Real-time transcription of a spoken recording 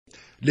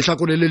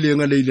lehlakore le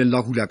leng le ileng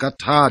la hula ka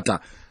thata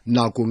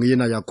nakong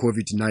ena ya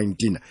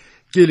COVID-19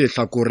 ke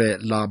lehlakore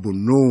la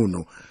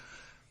bonono.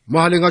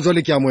 Mohaleng a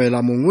jwale ke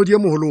amohela mongodi e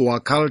moholo wa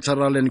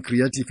Cultural and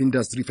Creative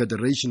Industry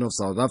Federation of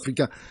South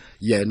Africa,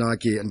 yena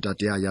ke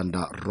ntate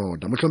Ayanda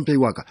Roda. Mohlomphehi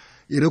wa ka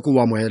e re ko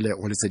wa amohele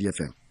ho Lesedi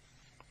FM.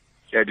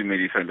 Ya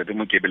dumedisa ntate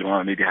Mokebe le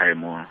mamedi hae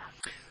mo.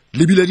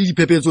 Lebile di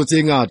diphephetso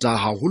tse ngata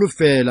haholo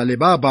fela le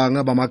ba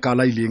bang ba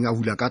makala ileng a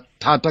hula ka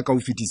thata ka ho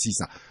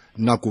fetisisa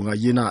nakong a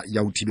yena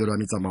ya ho thibelwa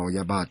metsamao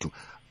ya batho.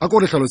 A ko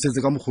re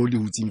hlalosetse ka mokgwa le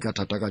hutsing ka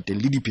thata ka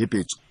teng le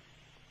diphephetso.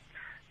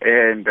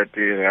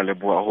 Ntate a le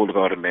bua holo ka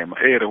hore mema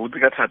re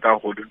hutse ka thata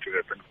go ntse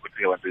ka tsena go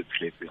tseba tse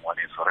tshiletseng wa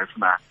ne so re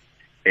sna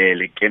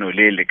le keno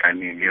le le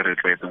kaneng le re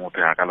tlwaetseng go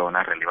phela ka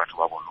lona re le batho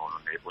ba bonolo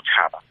le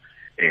botšhaba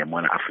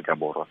mona Afrika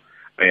Borwa.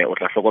 O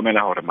tla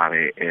hlokomela hore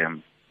mare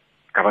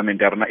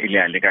government ya rona ile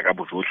a leka ka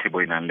bojotlhe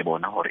bo inang le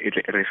bona hore e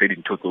tle re fe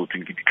dintho tse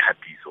tsweng ke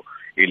dikhatiso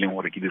e leng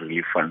hore ke di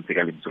relief funds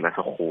ka lebitso la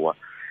sekgowa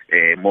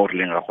mo re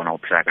leng ra gona go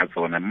phela ka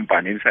tsona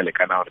mpa ne di sa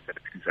lekana hore re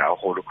phedisa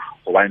haholo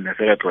gobane ne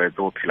se re tlwaetse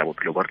go phela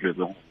bophelo ba re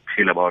tlwaetseng go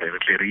phela ba hore re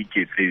tle re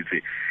iketsetse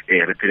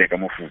re phele ka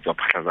mofutswa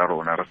phahla tsa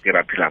rona re se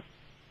ra phela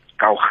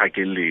ka o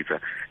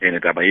gakeletsa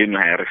taba eno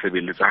ha re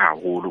sebeletsa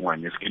haholo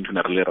ngwane se ke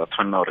ntona re le ra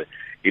tshwanela hore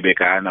e be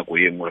ka nako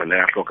e nngwe re le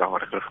ga hloka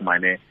hore re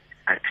fumane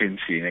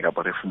attention ka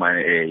re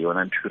fumane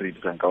yona ntho re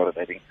ditsang ka hore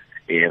re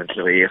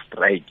tle re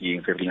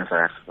striking se re leng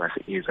sa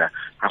se etsa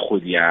ha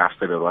kgodi ya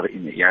February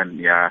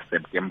ya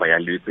September ya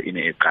letse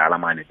ene e qala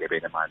mane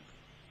Durban mane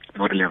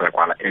mo re leng ra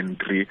kwala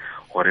entry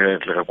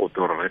gore re re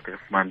kotoro re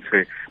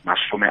fumantse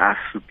masome a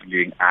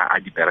supileng a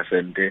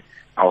dipersente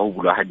a ho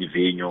bula ha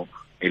divenyo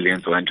e leng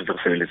tsona ntho tse re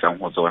sebeletsang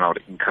ho tsona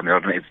hore income ya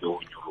rona e tse ho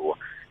nyoloha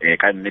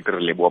ka nnete re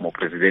leboha mo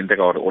presidente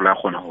ka hore o la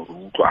kgona ho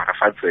utlwa a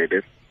fa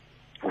tsebe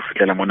o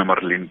fitlela mona mo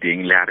re leng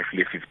teng le a re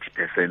file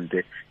 50%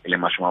 e le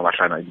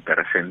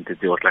 50%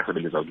 tse o tla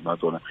sebeletsa hodima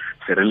tsona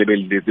se re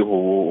lebelletse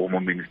ho mo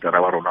minister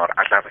wa rona hore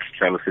a tla re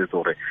hlalosetse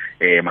hore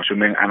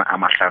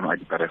 50% a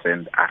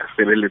dipersente a re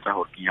sebeletsa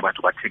hore kenya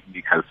batho ba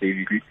technical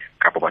service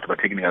kapa batho ba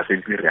technical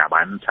service re a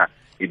bantsha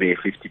e be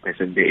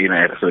 50%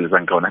 ena e re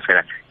sebeletsang ka ona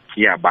fela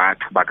ke ya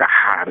batho ba ka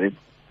hare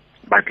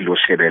ba tlo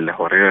shebella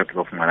hore re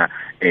tlo fumana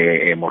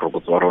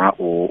morokotso wa rona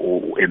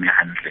o eme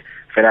hantle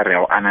fela re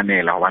a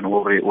ananela hobane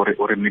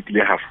o re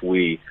metile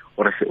halfway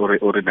o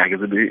re na ke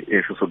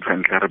se so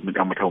tshwanela re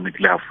metla motho o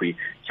metile halfway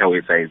tja o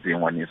etsa etseng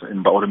ngwaneso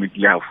empa o re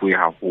metile halfway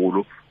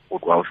haholo o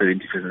twa o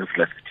 70%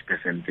 plus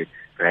 50%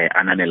 re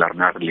ananela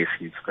rona re le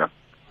CCIFSA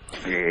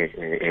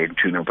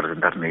ntshino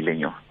presenter ne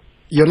lenyo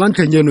yona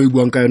ntlheng eno e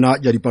buang ka yona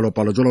ya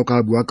dipalopalo jalo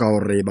ka bua ka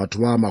hore batho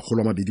ba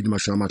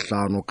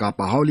 250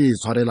 kapa ha o le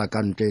tshwarela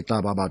ka ntle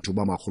tla ba batho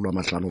ba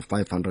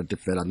 500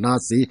 fela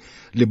nase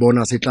le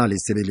bona se tla le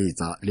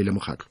sebeletsa le le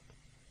mokgatlo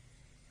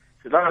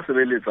se tla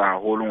sebeletsa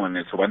haholo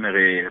ngwaneso bane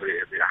re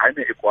ha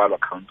ne e kwala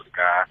account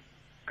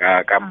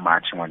ka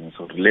March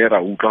ngwaneso re le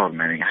ra utlwa hore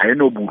neng ha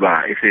eno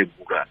bula e se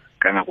bula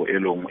ka nako e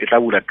lengwe e tla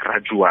bula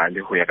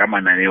gradually ho ya ka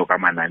mananeo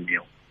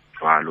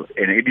jwalo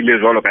ene e dile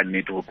jwalo ka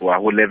nnete ho tloha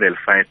ho level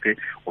 5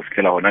 ho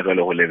fihlela hona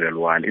jwale ho level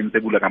 1 e ntse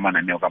bula ka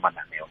mananeo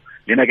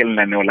lena ke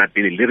lenaneo la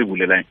pele le re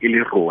bulelang e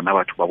le rona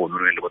batho ba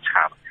bonolo le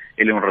botšhaba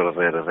e leng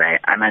re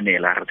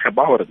ananela re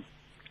tshepa hore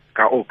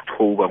ka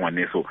October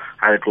ngwaneso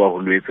ha re tloha ho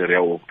lwetse re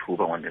ya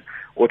October ngwaneso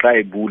o tla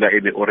e bula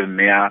ebe o re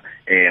nea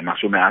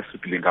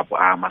 70 kapo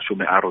a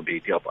 80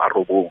 kapo a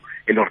robong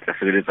e le re tla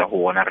sebeletsa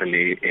ho ona re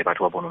le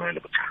batho ba bonolo le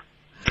botšhaba.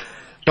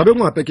 Tabe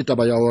ngwape ke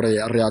taba ya hore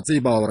re a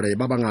tseba hore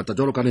ba bangata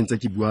jalo ka ntse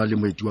ke bua le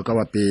moeti wa ka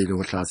wa pele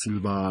ho hla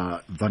Silver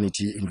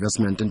Vanity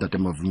Investment ntate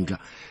Mavunga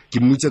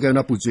ke mmutse ka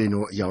yona putso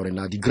eno ya hore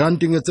na di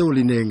granting tseo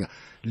le neng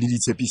le di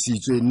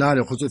tshepisitswe na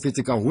le kgotsofetse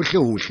ka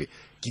hohle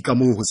ke ka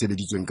moo ho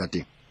sebeditsweng ka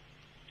teng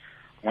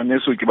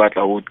ngwaneso ke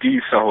batla ho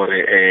tisa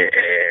hore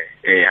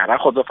ha ra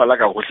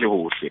khotsofala ka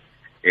hohle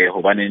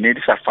hobane ne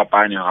di sa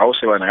fapane ha o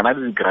shebana kana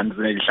di grants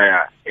ne di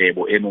hlaya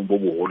boemong bo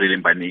boholo le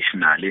ba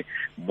national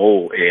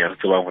mo re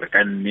tsebang hore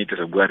ka nnete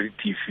re bua re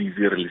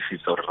TCs re le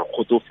sitsa hore re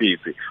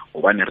khotsofetse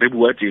hobane re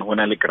bua teng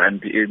hona le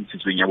grant e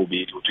ntshitsweng ya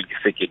bobedi ho tswe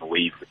second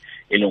wave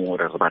e leng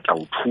hore re batla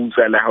ho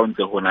thusa le ha o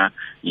ntse hona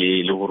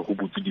le hore go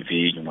butse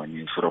divenue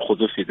mane so re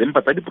khotsofetse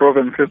empa tsa di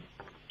provinces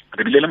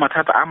re bile le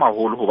mathata a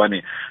maholo hobane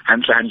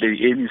hantle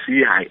di-ANC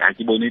ha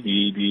ke bone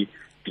di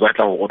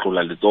batla ho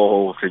otlolla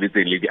letsoho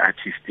sebetseng le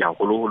di-artist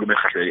haholo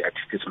mekgatlo ya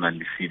di-artist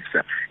tshwanang le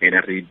CCIFSA ene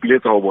re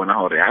ipiletsa ho bona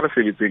hore ha re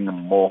sebetseng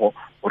mmoho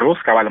hore ho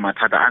ska ba le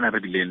mathata ana re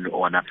bileng le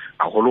ona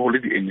haholo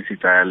di-ANC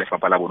tsa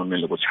lefapha la bonono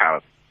le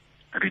botjhaba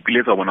re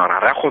ipiletsa ho bona hore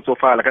re a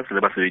kgotsofala ka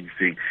tsela ba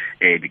sebediseng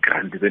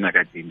di-grant tsena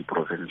ka teng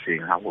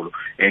di-provinceng haholo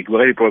ke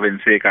bua ka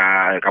di-province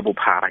ka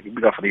bophara ke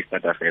bua ka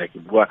Freistata fela ke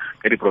bua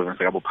ka di-province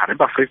ka bophara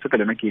empa Freistata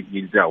lena ke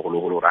itse haholo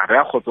hore re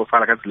a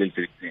kgotsofala ka tsela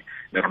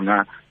le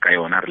rona ka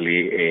yona re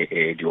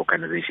le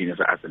di-organizations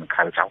tsa arts and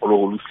culture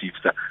haholo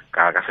CCIFSA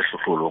ka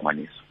sehlohlolo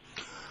ngwaneso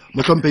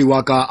mohlomphehi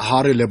wa ka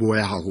ha re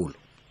lebohe haholo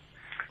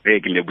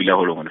ke lebohile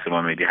haholo ngwaneso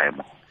mamedi ha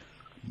mo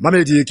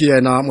Mamedi ke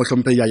yena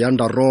mohlomphehi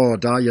Ayanda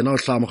Roda yena o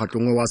hlaha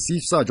mokgatlong wa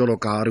CCIFSA jwalo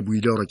ka ha re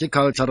buile hore ke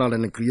Cultural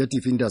and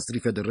Creative Industry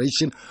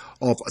Federation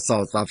of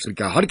South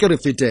Africa. Ha re ke re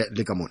fete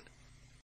le ka mona.